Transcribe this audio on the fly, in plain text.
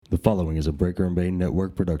following is a Breaker and Bane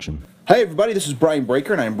Network production. Hey everybody, this is Brian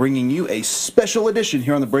Breaker, and I'm bringing you a special edition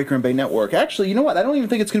here on the Breaker and Bane Network. Actually, you know what? I don't even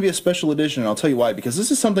think it's going to be a special edition, and I'll tell you why. Because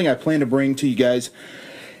this is something I plan to bring to you guys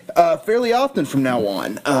fairly often from now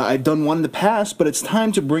on. I've done one in the past, but it's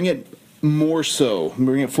time to bring it more so.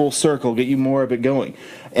 Bring it full circle, get you more of it going.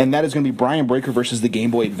 And that is going to be Brian Breaker versus the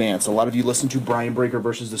Gameboy Advance. A lot of you listen to Brian Breaker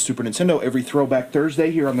versus the Super Nintendo every Throwback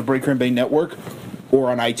Thursday here on the Breaker and Bane Network,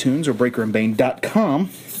 or on iTunes, or breakerandbane.com.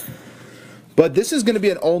 But this is going to be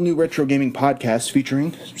an all-new retro gaming podcast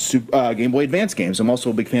featuring Game Boy Advance games. I'm also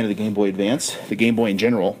a big fan of the Game Boy Advance, the Game Boy in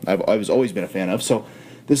general. I've always been a fan of. So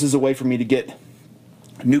this is a way for me to get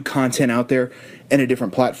new content out there and a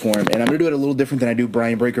different platform. And I'm going to do it a little different than I do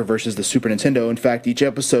Brian Breaker versus the Super Nintendo. In fact, each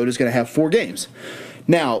episode is going to have 4 games.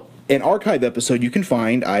 Now, an archive episode you can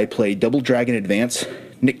find, I played Double Dragon Advance,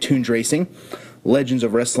 Nicktoons Racing, Legends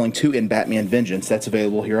of Wrestling 2, and Batman Vengeance. That's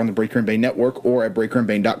available here on the Breaker and Bane Network or at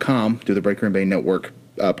breakerandbane.com through the Breaker and Bane Network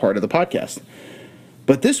part of the podcast.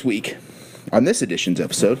 But this week, on this edition's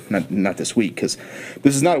episode, not this week, because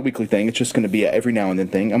this is not a weekly thing, it's just going to be a every now and then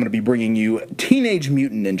thing, I'm going to be bringing you Teenage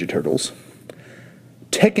Mutant Ninja Turtles,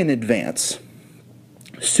 Tekken Advance,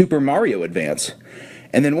 Super Mario Advance,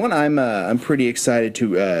 and then one I'm pretty excited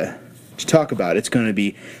to talk about. It's going to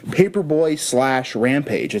be Paperboy /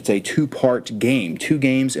 Rampage. It's a 2-part game, 2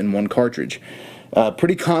 games in 1 cartridge.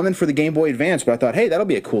 Pretty common for the Game Boy Advance, but I thought, hey, that'll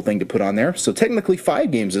be a cool thing to put on there. So technically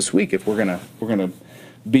 5 games this week if we're gonna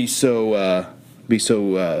be so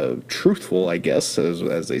truthful, I guess,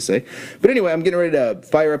 as they say. But anyway, I'm getting ready to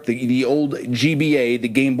fire up the old GBA, the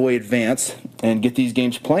Game Boy Advance, and get these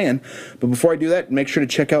games playing. But before I do that, make sure to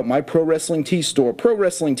check out my Pro Wrestling Tees store,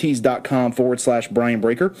 prowrestlingtees.com / Brian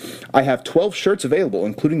Breaker. I have 12 shirts available,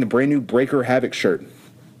 including the brand new Breaker Havoc shirt.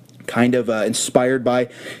 Kind of inspired by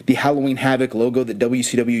the Halloween Havoc logo that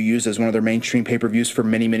WCW used as one of their mainstream pay-per-views for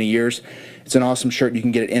many, many years. It's an awesome shirt. You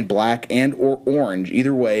can get it in black and or orange.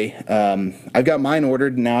 Either way, I've got mine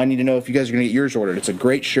ordered. Now I need to know if you guys are going to get yours ordered. It's a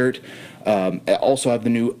great shirt. I also have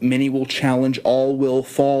the new Many Will Challenge All Will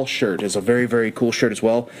Fall shirt. It's a very, very cool shirt as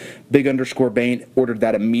well. Big_Bane ordered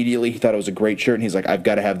that immediately. He thought it was a great shirt, and he's like, I've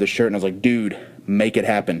got to have this shirt. And I was like, dude, make it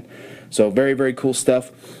happen. So very, very cool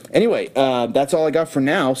stuff. Anyway, that's all I got for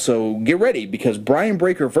now, so get ready, because Brian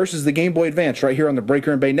Breaker versus the Game Boy Advance right here on the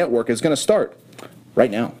Breaker and Bane Network is going to start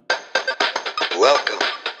right now. Welcome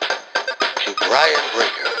to Brian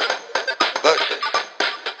Breaker versus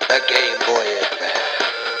the Game Boy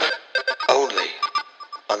Advance, only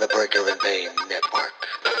on the Breaker and Bane Network.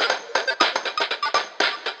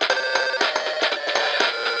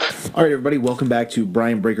 Alright everybody, welcome back to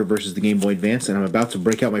Brian Breaker versus the Game Boy Advance, and I'm about to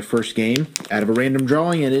break out my first game out of a random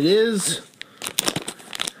drawing, and it is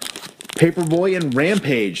Paperboy and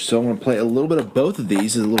Rampage. So I'm going to play a little bit of both of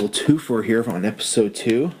these. There's a little twofer here on episode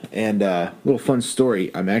 2, and a little fun story.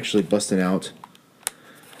 I'm actually busting out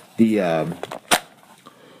the, as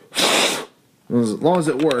long as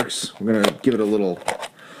it works, we're going to give it a little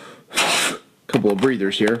couple of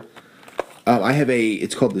breathers here. I have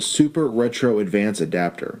it's called the Super Retro Advance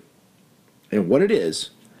Adapter. And what it is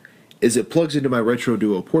it plugs into my Retro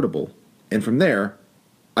Duo portable, and from there,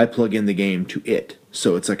 I plug in the game to it.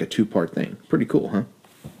 So it's like a 2-part thing. Pretty cool, huh?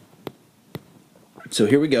 So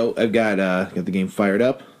here we go. I've got the game fired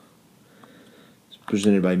up. It's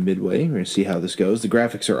presented by Midway. We're going to see how this goes. The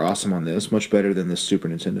graphics are awesome on this, much better than the Super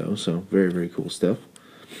Nintendo, so very, very cool stuff.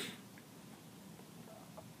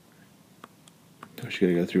 I'm just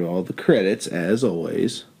going to go through all the credits, as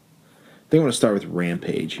always. I think I'm going to start with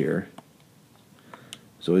Rampage here.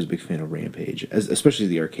 I was always a big fan of Rampage, especially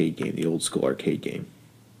the arcade game, the old school arcade game.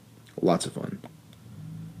 Lots of fun.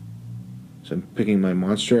 So I'm picking my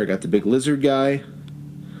monster. I got the big lizard guy,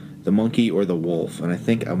 the monkey, or the wolf. And I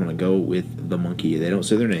think I'm going to go with the monkey. They don't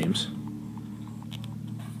say their names.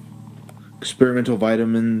 Experimental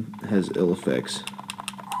vitamin has ill effects.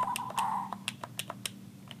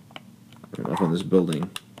 I'm up on this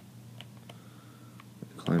building.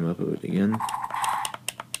 Climb up it again.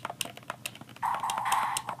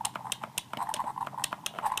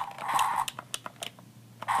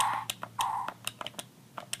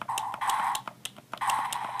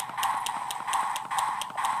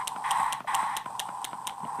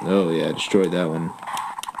 Oh yeah, I destroyed that one.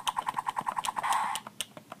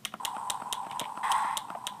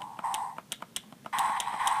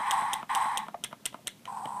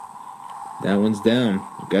 That one's down.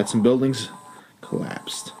 We've got some buildings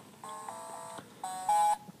collapsed.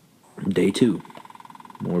 Day 2.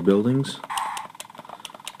 More buildings.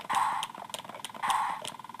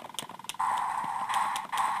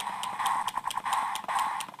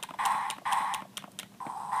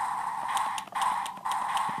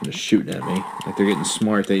 They're shooting at me. Like they're getting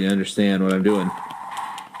smart. They understand what I'm doing.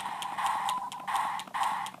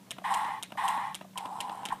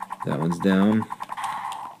 That one's down.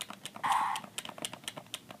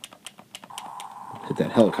 Hit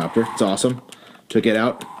that helicopter. It's awesome. Took it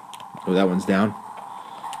out. Oh, that one's down.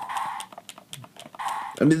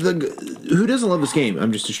 I mean, who doesn't love this game?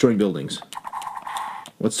 I'm just destroying buildings.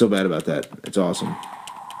 What's so bad about that? It's awesome.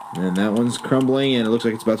 And that one's crumbling, and it looks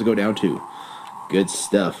like it's about to go down too. Good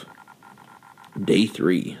stuff. Day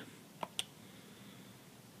 3.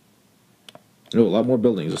 Oh, a lot more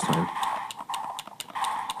buildings this time.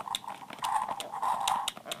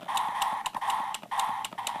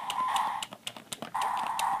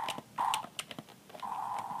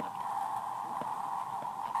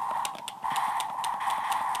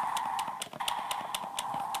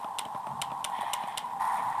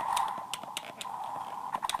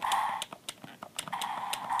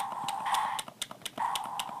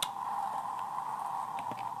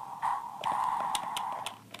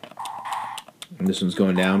 And this one's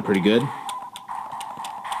going down pretty good.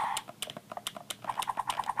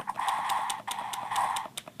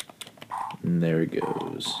 And there it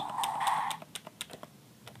goes.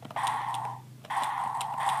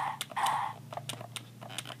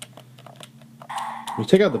 When you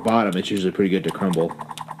take out the bottom, it's usually pretty good to crumble.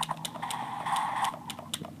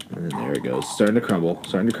 And there it goes. Starting to crumble.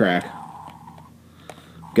 Starting to crack.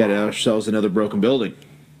 Got ourselves another broken building.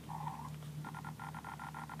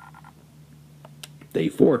 Day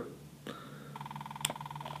 4.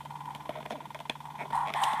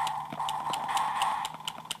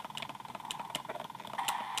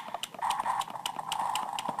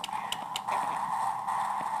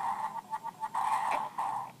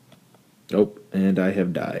 Oh, and I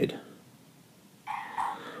have died.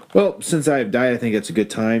 Well, since I have died, I think it's a good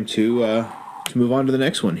time to move on to the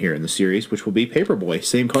next one here in the series, which will be Paperboy.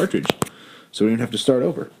 Same cartridge. So we don't have to start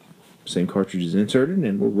over. Same cartridge is inserted,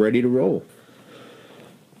 and we're ready to roll.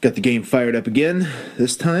 Got the game fired up again.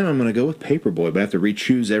 This time I'm going to go with Paperboy, but I have to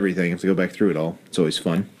re-choose everything. I have to go back through it all. It's always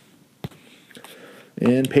fun.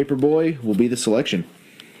 And Paperboy will be the selection.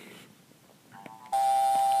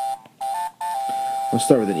 I'll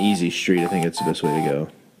start with an easy street. I think it's the best way to go.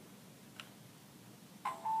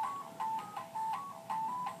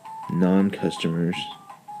 Non-customers.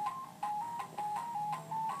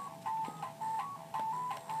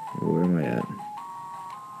 Where am I at?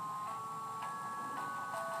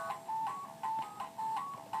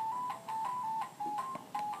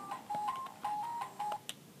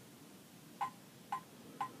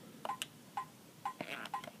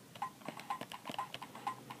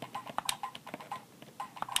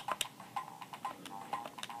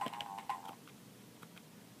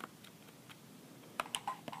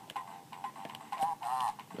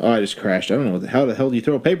 Oh, I just crashed. I don't know. How the hell do you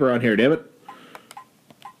throw paper on here, damn it?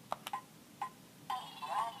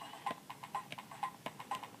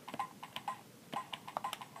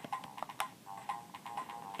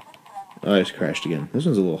 Oh, I just crashed again. This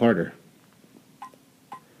one's a little harder.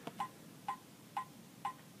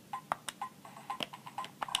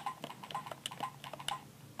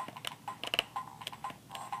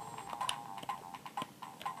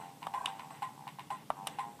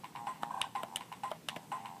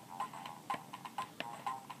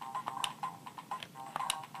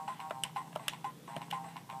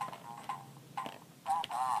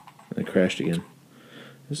 I crashed again.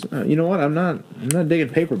 You know what? I'm not digging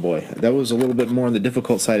Paperboy. That was a little bit more on the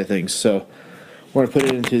difficult side of things. So we're gonna put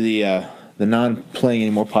it into the non-playing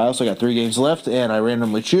anymore pile. So I got 3 games left, and I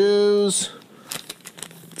randomly choose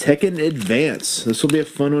Tekken Advance. This will be a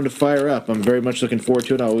fun one to fire up. I'm very much looking forward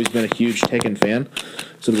to it. I've always been a huge Tekken fan,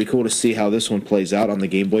 so it'll be cool to see how this one plays out on the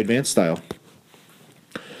Game Boy Advance style.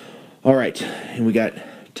 All right, and we got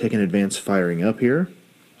Tekken Advance firing up here.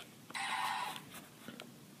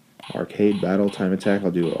 Arcade, battle, time attack.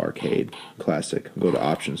 I'll do arcade. Classic. I'll go to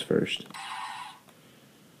options first.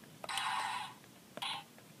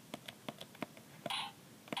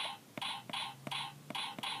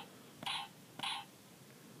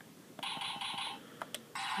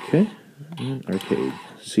 Okay. And arcade.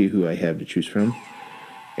 See who I have to choose from.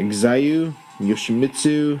 Exayu,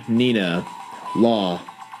 Yoshimitsu, Nina, Law,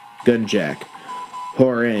 Gunjack,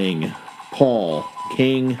 Horang, Paul,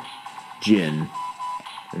 King, Jin.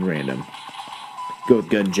 And random. Go with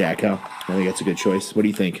Gunjack, huh? I think that's a good choice. What do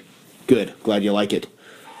you think? Good. Glad you like it.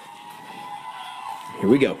 Here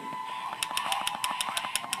we go.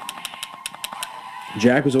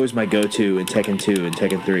 Jack was always my go-to in Tekken 2 and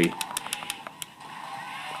Tekken 3.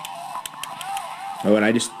 Oh, and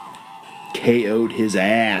I just KO'd his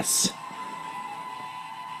ass.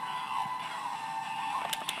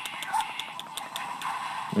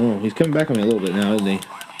 Oh, he's coming back on me a little bit now, isn't he?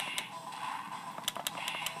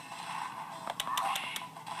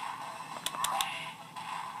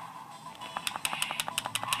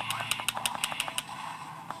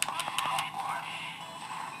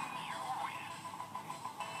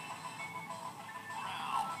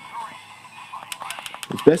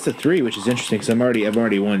 It's best of 3, which is interesting because I've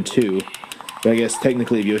already won 2. But I guess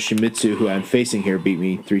technically if Yoshimitsu, who I'm facing here, beat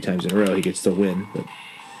me 3 times in a row, he could still win. But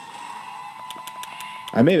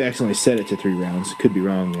I may have accidentally set it to 3 rounds. Could be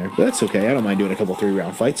wrong there. But that's okay. I don't mind doing a couple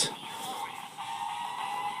 3-round fights.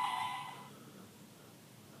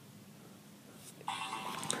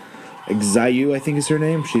 Xayu, I think is her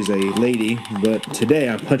name. She's a lady. But today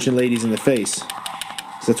I'm punching ladies in the face. So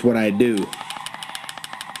that's what I do.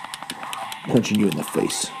 Punching you in the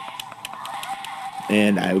face.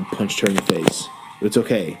 And I punched her in the face. But it's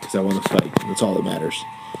okay, because I won the fight. That's all that matters.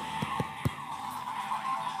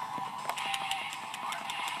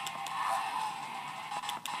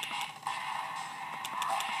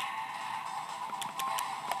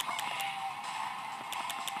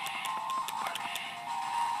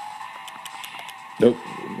 Nope.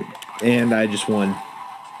 And I just won.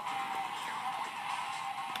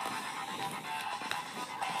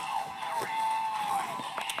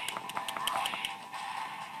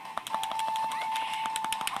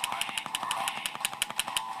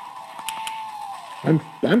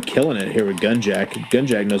 I'm killing it here with Gunjack.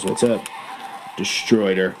 Gunjack knows what's up.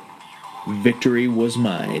 Destroyed her. Victory was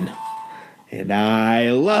mine. And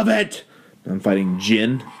I love it! I'm fighting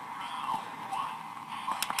Jin.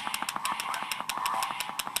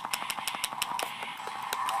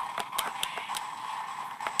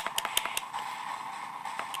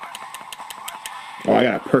 Oh, I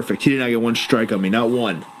got it perfect. He did not get 1 strike on me. Not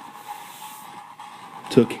 1.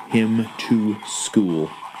 Took him to school.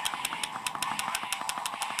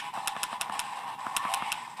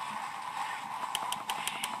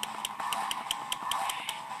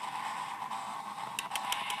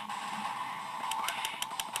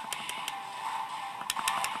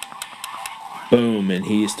 Boom, and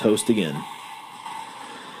he's toast again.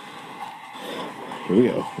 Here we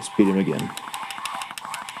go. Let's beat him again.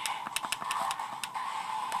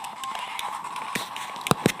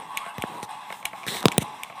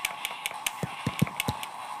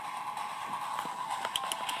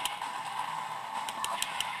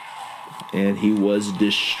 And he was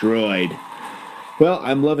destroyed. Well,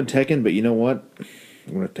 I'm loving Tekken, but you know what?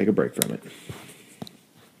 I'm going to take a break from it.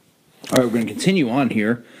 All right, we're going to continue on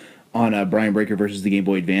here on Brian Breaker versus the Game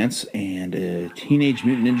Boy Advance and Teenage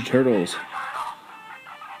Mutant Ninja Turtles.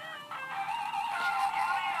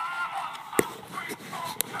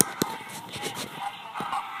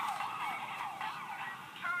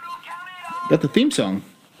 Got the theme song.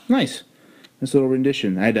 Nice. This little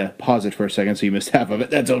rendition. I had to pause it for a second so you missed half of it.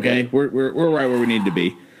 That's okay. We're right where we need to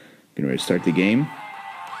be. Getting ready to start the game.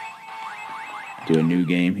 Do a new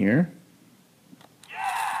game here.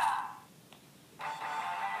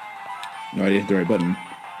 No, I didn't hit the right button.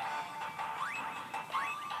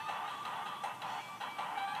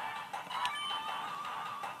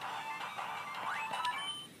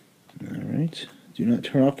 Alright. Do not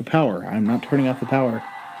turn off the power. I'm not turning off the power.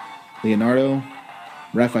 Leonardo,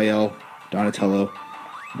 Raphael, Donatello,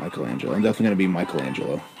 Michelangelo. I'm definitely going to be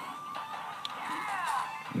Michelangelo.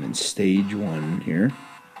 And then stage 1 here.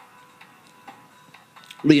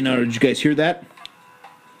 Leonardo, did you guys hear that?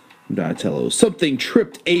 Donatello. Something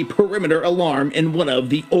tripped a perimeter alarm in one of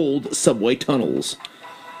the old subway tunnels.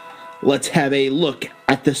 Let's have a look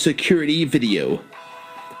at the security video.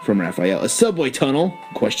 From Raphael. A subway tunnel?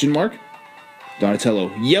 Question mark.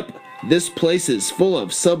 Donatello. Yep, this place is full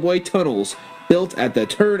of subway tunnels built at the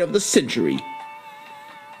turn of the century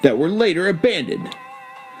that were later abandoned.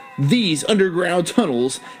 These underground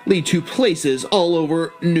tunnels lead to places all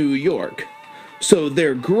over New York, so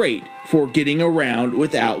they're great for getting around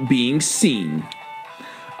without being seen.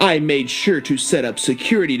 I made sure to set up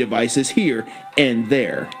security devices here and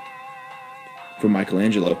there. From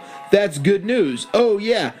Michelangelo. That's good news. Oh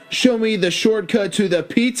yeah, show me the shortcut to the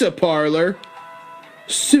pizza parlor.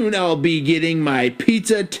 Soon I'll be getting my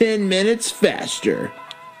pizza 10 minutes faster.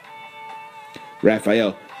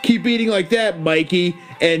 Raphael. Keep eating like that, Mikey,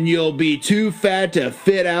 and you'll be too fat to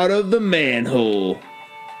fit out of the manhole.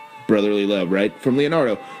 Brotherly love, right? From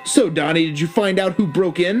Leonardo. So, Donnie, did you find out who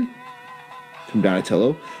broke in? From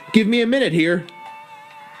Donatello. Give me a minute here.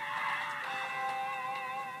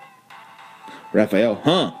 Raphael.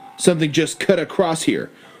 Huh. Something just cut across here.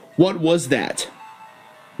 What was that?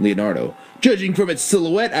 Leonardo. Judging from its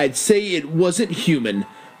silhouette, I'd say it wasn't human.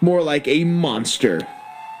 More like a monster.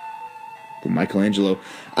 From Michelangelo.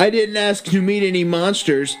 I didn't ask to meet any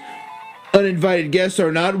monsters. Uninvited guests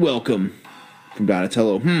are not welcome. From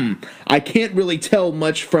Donatello. I can't really tell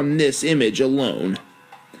much from this image alone.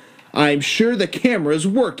 I'm sure the camera's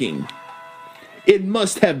working. It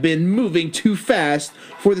must have been moving too fast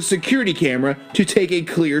for the security camera to take a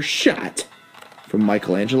clear shot. From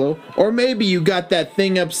Michelangelo. Or maybe you got that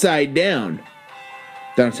thing upside down.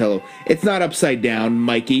 Donatello. It's not upside down,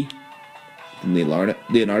 Mikey. From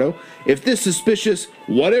Leonardo. If this suspicious,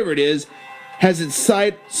 whatever it is, has its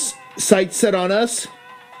sights set on us,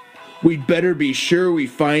 we'd better be sure we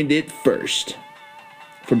find it first.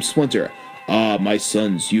 From Splinter. Ah, my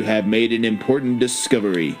sons, you have made an important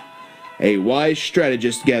discovery. A wise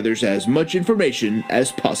strategist gathers as much information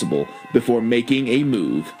as possible before making a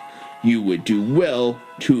move. You would do well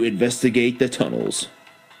to investigate the tunnels.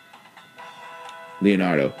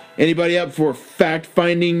 Leonardo. Anybody up for a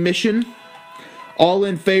fact-finding mission? All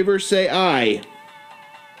in favor say aye.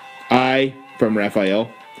 Aye from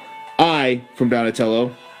Raphael. Aye from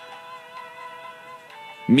Donatello.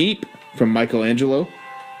 Meep from Michelangelo.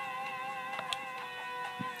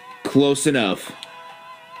 Close enough.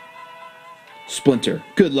 Splinter.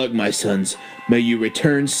 Good luck, my sons. May you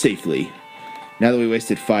return safely. Now that we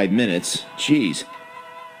wasted 5 minutes, jeez.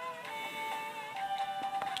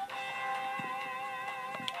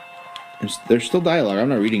 There's still dialogue. I'm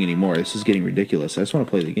not reading anymore. This is getting ridiculous. I just want to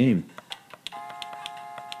play the game.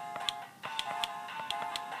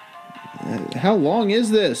 How long is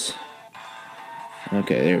this?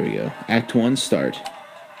 Okay, there we go. Act 1, start.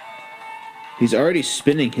 He's already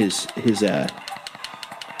spinning his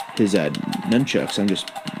nunchucks. I'm just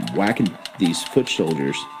whacking these foot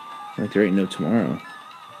soldiers like there ain't no tomorrow.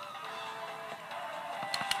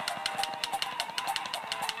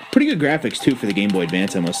 Pretty good graphics, too, for the Game Boy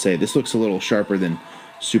Advance, I must say. This looks a little sharper than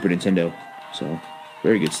Super Nintendo. So,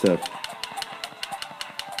 very good stuff.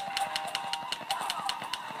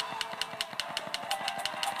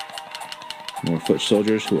 More foot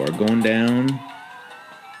soldiers who are going down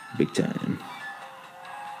big time.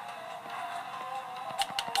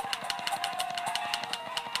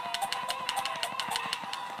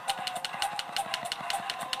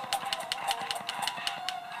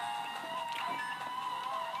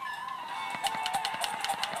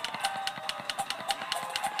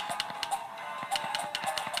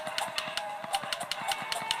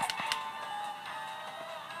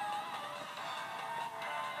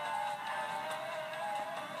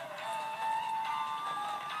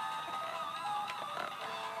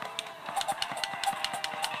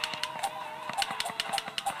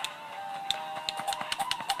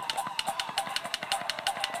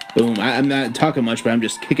 Boom. I'm not talking much, but I'm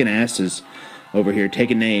just kicking asses over here,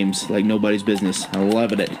 taking names like nobody's business. I'm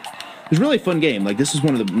loving it. It's a really fun game. Like, this is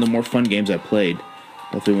one of the more fun games I've played.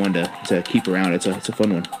 Definitely one to keep around. It's a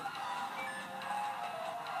fun one.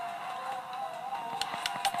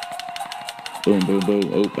 Boom, boom,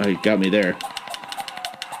 boom. Oh, he got me there.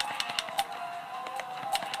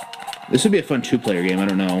 This would be a fun two-player game. I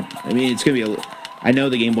don't know. I mean, it's going to be I know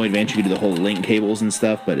the Game Boy Advance, you can do the whole link cables and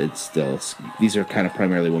stuff, but it's still... these are kind of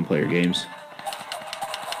primarily one-player games.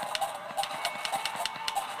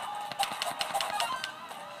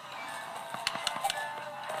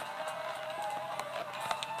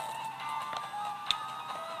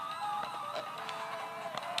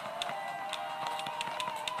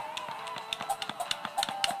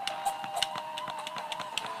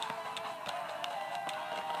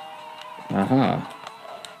 Aha.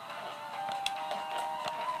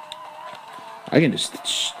 I can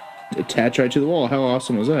just attach right to the wall. How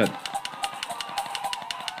awesome was that?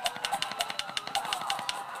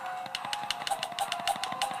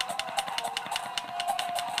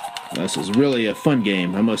 This is really a fun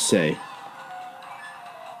game, I must say.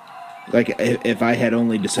 Like, if I had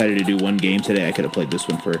only decided to do one game today, I could have played this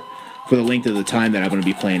one for the length of the time that I'm going to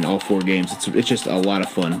be playing all 4 games. It's just a lot of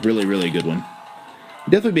fun. Really, really good one.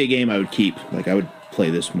 Definitely be a game I would keep. Like, I would play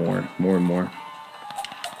this more and more.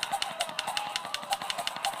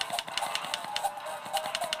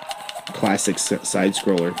 Classic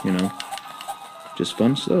side-scroller, you know. Just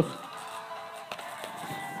fun stuff.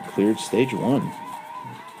 Cleared stage 1.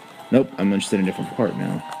 Nope, I'm interested in a different part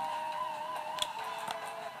now.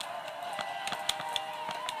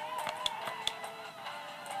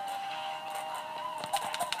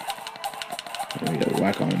 There we go,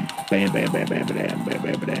 whack on. Bam, bam, bam, bam, bam, bam,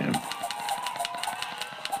 bam, bam.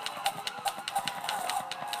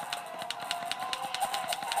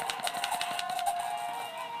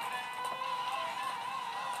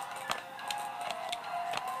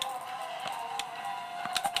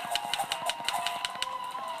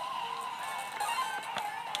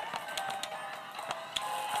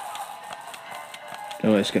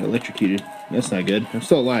 Oh, I just got electrocuted. That's not good. I'm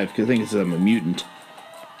still alive because I think it's I'm a mutant.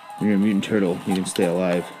 When you're a mutant turtle, you can stay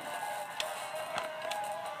alive.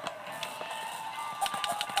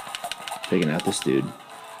 Taking out this dude.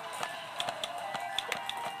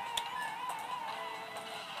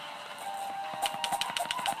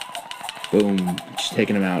 Boom. Just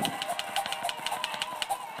taking him out.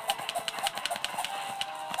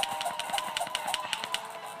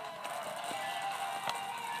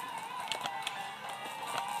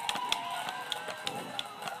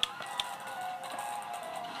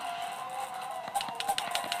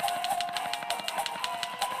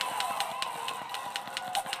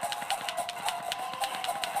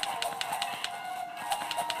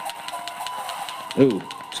 Ooh,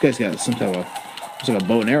 this guy's got some type of, looks like a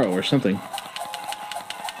bow and arrow or something.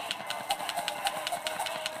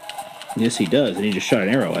 Yes, he does, and he just shot an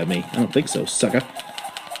arrow at me. I don't think so, sucker.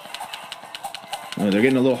 Oh, they're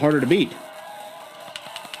getting a little harder to beat.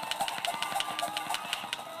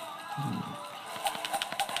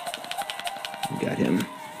 Got him.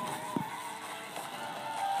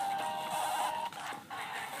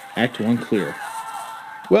 Act 1 clear.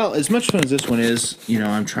 Well, as much fun as this one is, you know,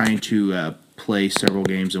 I'm trying to play several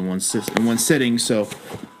games in one sitting, so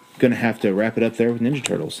gonna have to wrap it up there with Ninja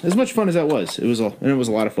Turtles. As much fun as that was, it was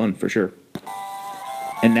a lot of fun for sure.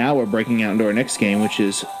 And now we're breaking out into our next game, which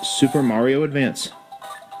is Super Mario Advance.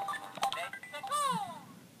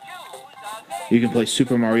 You can play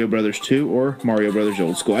Super Mario Brothers 2 or Mario Brothers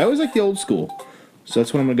Old School. I always like the old school, so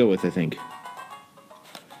that's what I'm gonna go with, I think.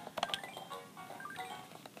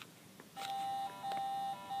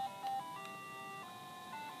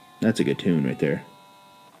 That's a good tune right there.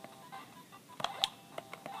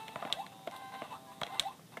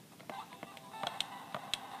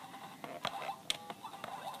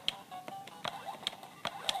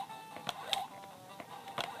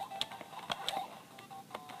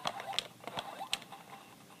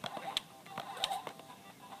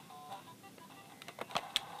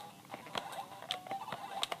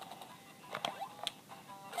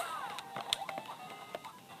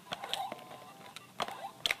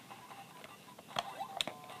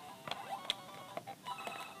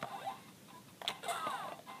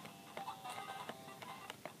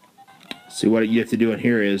 See, what you have to do in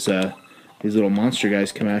here is these little monster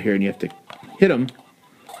guys come out here and you have to hit them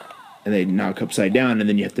and they knock upside down and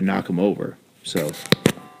then you have to knock them over. So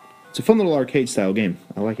it's a fun little arcade style game.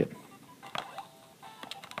 I like it.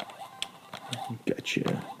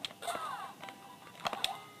 Gotcha.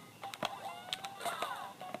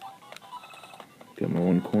 Got my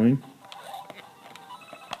 1 coin.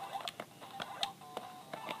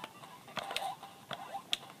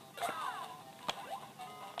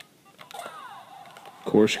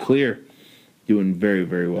 Course clear. Doing very,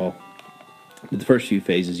 very well. But the first few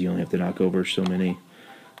phases, you only have to knock over so many.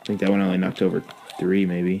 I think that one only knocked over 3,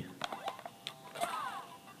 maybe.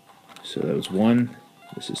 So that was 1.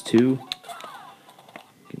 This is 2.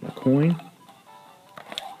 Get my coin.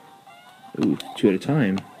 Ooh, 2 at a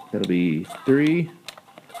time. That'll be 3,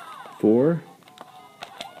 4.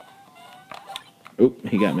 Oh,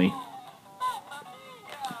 he got me.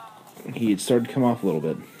 He had started to come off a little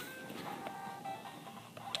bit.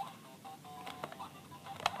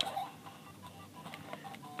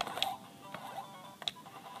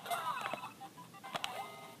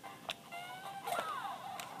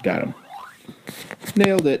 Got him.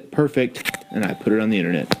 Nailed it. Perfect. And I put it on the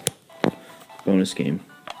internet. Bonus game.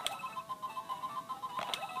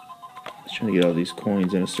 Just trying to get all these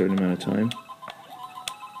coins in a certain amount of time.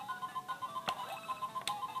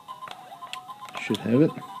 Should have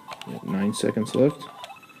it. Got 9 seconds left.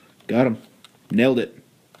 Got him. Nailed it.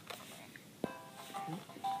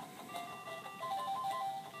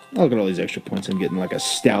 Oh, look at all these extra points I'm getting, like a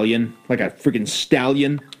stallion. Like a freaking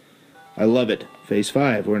stallion. I love it. Phase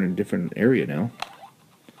 5. We're in a different area now.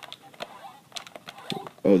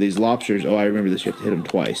 Oh, these lobsters. Oh, I remember this. You have to hit them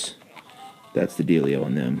twice. That's the dealio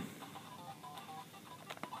on them.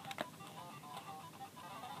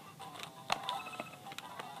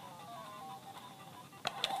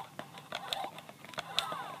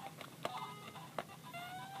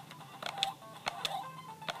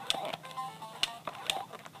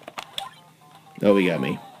 Oh, he got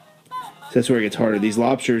me. So that's where it gets harder. These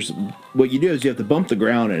lobsters, what you do is you have to bump the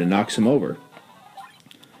ground and it knocks them over.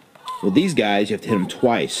 Well, these guys, you have to hit them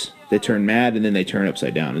twice. They turn mad and then they turn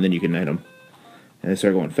upside down, and then you can hit them. And they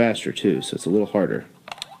start going faster too, so it's a little harder.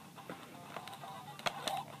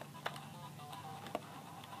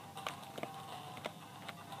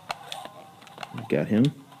 Got him.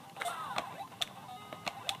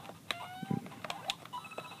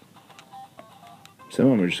 So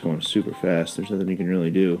Some of them are just going super fast. There's nothing you can really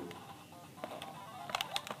do.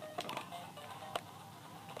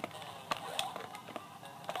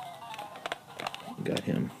 Got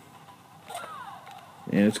him.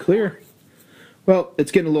 And it's clear. Well,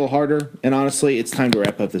 it's getting a little harder, and honestly, it's time to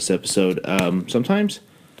wrap up this episode. Sometimes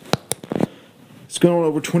it's going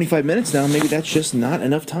over 25 minutes now. Maybe that's just not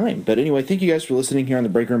enough time. But anyway, thank you guys for listening here on the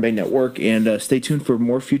Breaker and Bane Network, and stay tuned for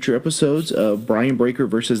more future episodes of Brian Breaker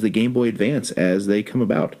versus the Game Boy Advance as they come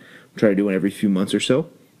about. I'll try to do one every few months or so.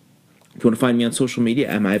 If you want to find me on social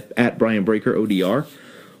media, I'm at Brian Breaker ODR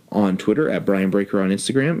on Twitter, at Brian Breaker on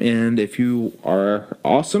Instagram. And if you are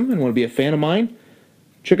awesome and want to be a fan of mine,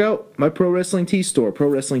 check out my Pro Wrestling Tees store,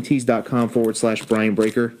 prowrestlingtees.com/Brian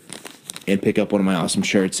Breaker, and pick up one of my awesome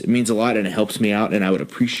shirts. It means a lot and it helps me out, and I would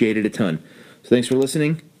appreciate it a ton. So thanks for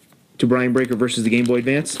listening to Brian Breaker versus the Game Boy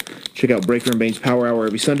Advance. Check out Breaker and Bane's Power Hour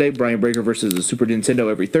every Sunday, Brian Breaker versus the Super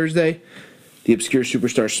Nintendo every Thursday, the Obscure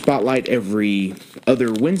Superstar Spotlight every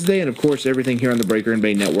other Wednesday, and of course everything here on the Breaker and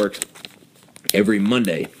Bane Network every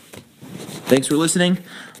Monday. Thanks for listening.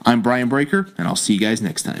 I'm Brian Breaker, and I'll see you guys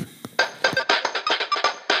next time.